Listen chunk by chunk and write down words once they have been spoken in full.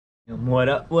What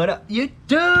up,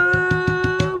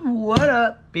 YouTube? What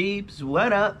up, peeps?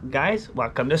 What up, guys?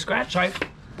 Welcome to Scratch Life.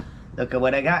 Look at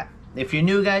what I got. If you're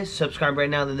new, guys, subscribe right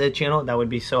now to the channel. That would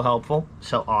be so helpful,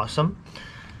 so awesome.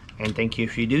 And thank you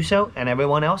if you do so. And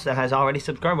everyone else that has already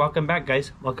subscribed, welcome back,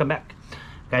 guys. Welcome back.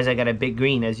 Guys, I got a big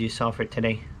green, as you saw, for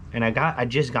today. And I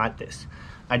just got this.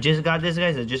 I just got this,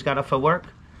 guys. I just got off for work.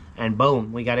 And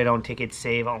boom, we got it on Ticket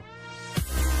Save On.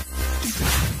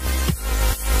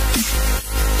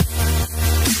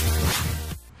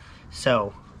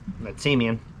 So, let's see,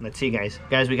 man. Let's see, guys.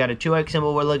 Guys, we got a 2x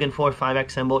symbol we're looking for,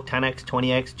 5x symbol, 10x,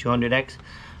 20x, 200x,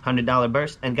 $100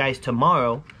 burst. And guys,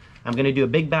 tomorrow, I'm going to do a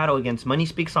big battle against Money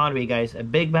Speaks Lottery, guys. A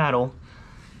big battle.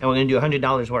 And we're going to do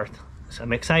 $100 worth. So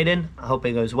I'm excited. I hope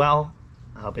it goes well.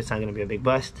 I hope it's not going to be a big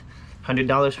bust.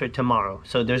 $100 for tomorrow.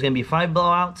 So there's going to be 5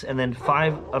 blowouts and then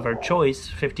 5 of our choice,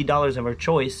 $50 of our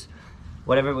choice,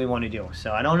 whatever we want to do.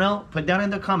 So I don't know. Put down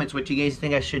in the comments what you guys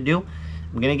think I should do.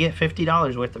 I'm going to get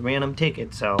 $50 worth of random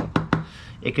tickets. So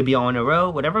it could be all in a row,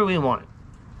 whatever we want.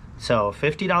 So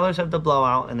 $50 of the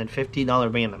blowout and then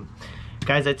 $50 random.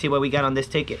 Guys, let's see what we got on this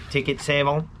ticket. Ticket Save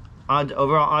On. Odds,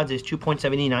 overall odds is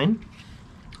 2.79.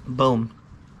 Boom.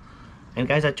 And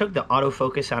guys, I took the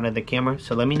autofocus out of the camera,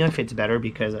 so let me know if it's better,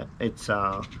 because it's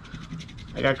I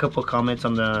got a couple comments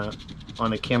on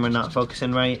the camera not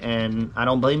focusing right, and I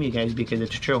don't blame you guys because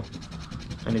it's true.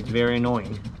 And it's very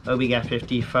annoying. Oh, we got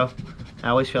 54. I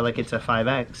always feel like it's a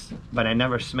 5x, but I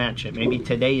never smash it. Maybe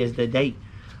today is the day.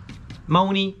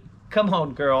 Moni, come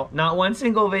on, girl. Not one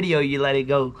single video you let it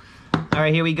go.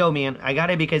 Alright, here we go, man. I got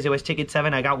it because it was ticket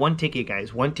 7. I got 1 ticket,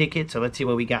 guys. 1 ticket, so let's see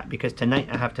what we got. Because tonight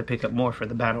I have to pick up more for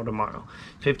the battle tomorrow.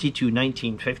 52,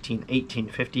 19, 15, 18,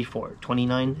 54,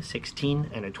 29, 16,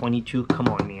 and a 22. Come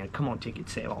on, man. Come on, ticket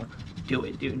sale. Do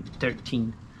it, dude.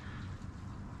 13.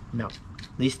 No.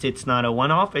 At least it's not a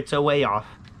one-off. It's a way off.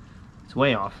 It's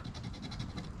way off.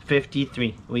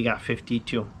 53. We got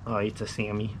 52. Oh, it's a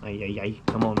Sammy. Ay, ay, ay.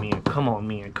 Come on, man. Come on,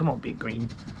 man. Come on, big green.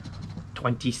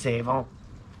 20 save on.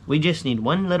 We just need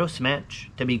one little smash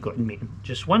to be good, man.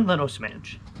 Just one little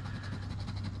smash.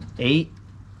 8.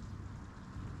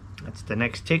 That's the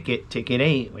next ticket. Ticket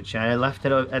 8, which I left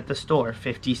it at the store.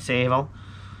 50 save on.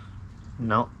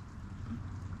 No.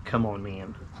 Come on,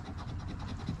 man.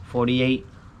 48.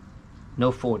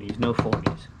 No 40s. No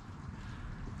 40s.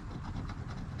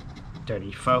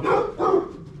 34.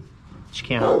 Just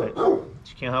can't help it.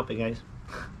 Just can't help it, guys.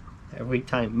 Every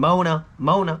time. Mona.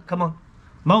 Mona. Come on.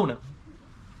 Mona.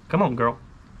 Come on, girl.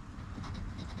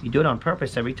 You do it on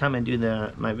purpose every time I do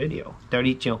my video.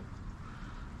 32.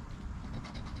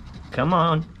 Come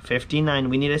on. 59.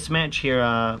 We need a smash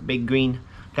here, big green.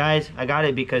 Guys, I got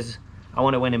it because I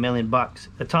want to win $1 million.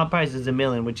 The top prize is $1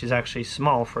 million, which is actually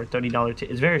small for a $30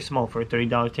 ticket. It's very small for a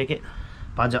 $30 ticket.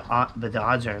 But the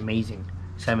odds are amazing.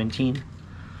 17.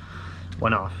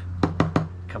 One off.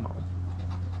 Come on.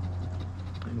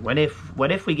 And what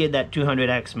if we get that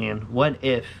 200x, man? What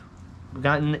if?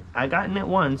 I gotten it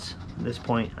once at this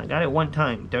point. I got it one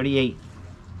time. 38.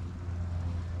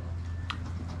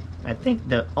 I think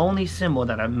the only symbol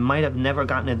that I might have never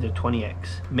gotten is the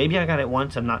 20x. Maybe I got it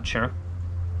once, I'm not sure.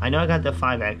 I know I got the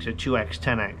 5x or 2x,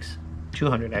 10x,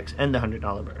 200x, and the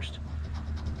 $100 burst.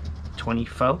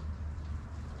 24.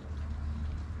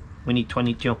 We need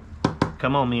 22.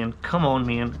 Come on, man. Come on,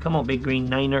 man. Come on, big green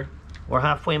niner. We're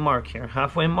halfway mark here.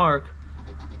 Halfway mark.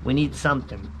 We need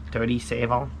something. 30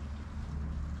 save on.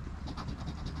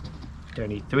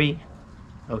 33.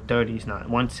 Oh, 30's not.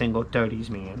 One single 30's,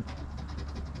 man.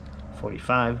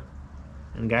 45.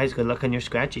 And guys, good luck on your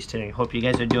scratchies today. Hope you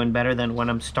guys are doing better than what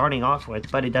I'm starting off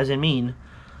with. But it doesn't mean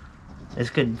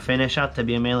this could finish out to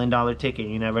be $1 million ticket.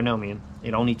 You never know, man.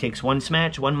 It only takes one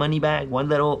smash, one money bag, one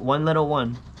little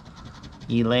one.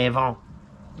 11.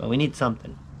 But we need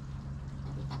something.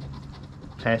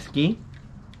 Pesky.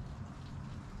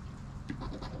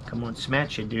 Come on,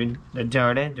 smash it, dude. They're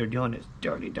doing this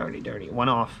dirty. One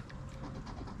off.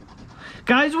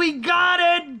 Guys, we got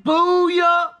it!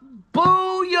 Booyah!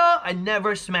 Booyah! I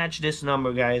never smashed this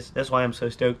number, guys. That's why I'm so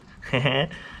stoked.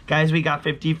 Guys, we got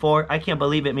 54. I can't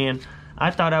believe it, man.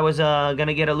 I thought I was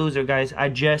gonna get a loser, guys. I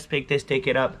just picked this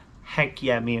ticket up. Heck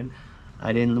yeah, man.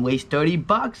 I didn't waste 30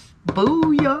 bucks.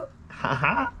 Booyah!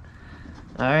 Haha.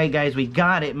 Alright, guys, we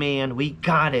got it, man. We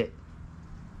got it.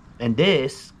 And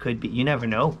this could be, you never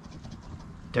know.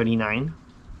 39.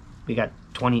 We got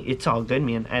 20. It's all good,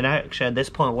 man. And actually, at this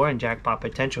point, we're in jackpot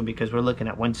potential because we're looking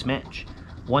at one smash.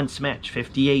 One smash.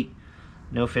 58.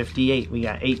 No 58. We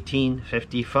got 18,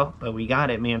 54. But we got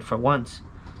it, man, for once.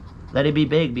 Let it be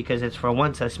big because it's for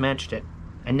once I smashed it.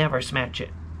 I never smash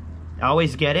it. I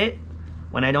always get it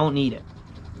when I don't need it.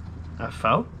 A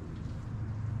foe?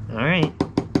 All right.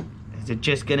 Is it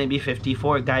just gonna be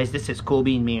 54? Guys, this is cool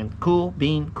bean, man. Cool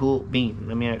bean, cool bean.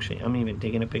 Let me actually, I'm even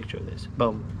taking a picture of this.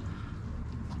 Boom.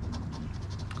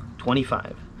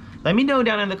 25. Let me know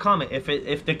down in the comment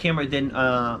if the camera didn't,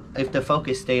 if the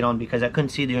focus stayed on, because I couldn't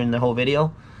see during the whole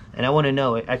video. And I want to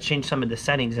know, I changed some of the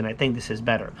settings and I think this is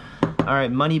better.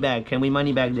 Alright, money bag. Can we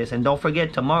money bag this? And don't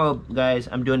forget, tomorrow, guys,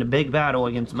 I'm doing a big battle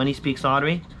against Money Speaks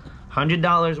Lottery.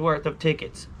 $100 worth of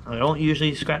tickets. I don't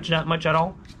usually scratch that much at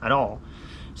all.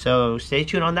 So stay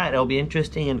tuned on that. It'll be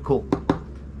interesting and cool.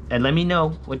 And let me know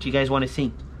what you guys want to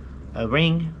see. A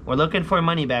ring. We're looking for a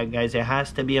money bag, guys. It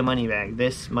has to be a money bag.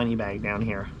 This money bag down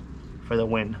here for the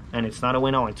win. And it's not a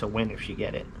win, it's a win if you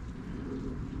get it.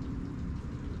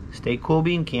 Stay cool,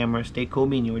 bean camera. Stay cool,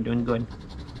 bean. You were doing good.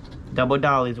 Double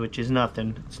dollies, which is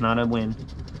nothing. It's not a win.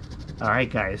 Alright,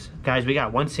 guys. Guys, we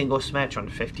got one single smash on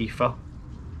 54.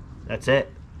 That's it.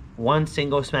 One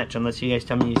single smash, unless you guys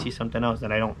tell me you see something else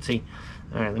that I don't see.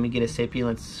 Alright, let me get a sippy.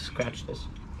 Let's scratch this.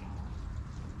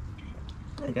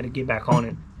 I gotta get back on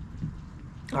it.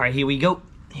 Alright, here we go.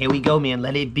 Here we go, man.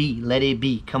 Let it be. Let it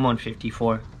be. Come on,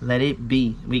 54. Let it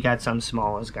be. We got some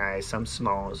smalls, guys. Some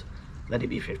smalls. Let it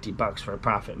be 50 bucks for a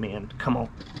profit, man. Come on.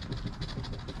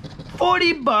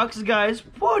 40 bucks, guys.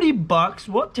 40 bucks.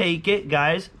 We'll take it,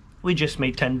 guys. We just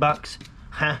made 10 bucks.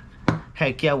 Huh.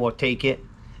 Heck yeah, we'll take it.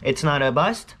 It's not a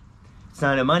bust. It's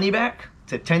not a money back.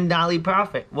 It's a $10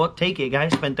 profit. We'll take it,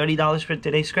 guys. Spend $30 for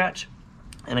today's scratch.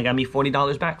 And I got me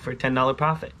 $40 back for a $10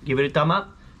 profit. Give it a thumb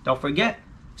up. Don't forget,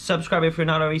 subscribe if you're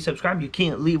not already subscribed. You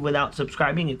can't leave without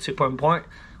subscribing. It's super important.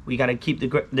 We got to keep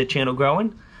the channel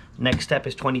growing. Next step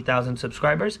is 20,000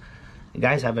 subscribers. You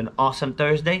guys have an awesome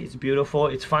Thursday. It's beautiful.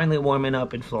 It's finally warming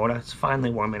up in Florida. It's finally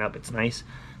warming up. It's nice.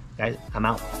 Guys, I'm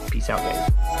out. Peace out,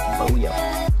 guys.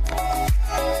 Booyah.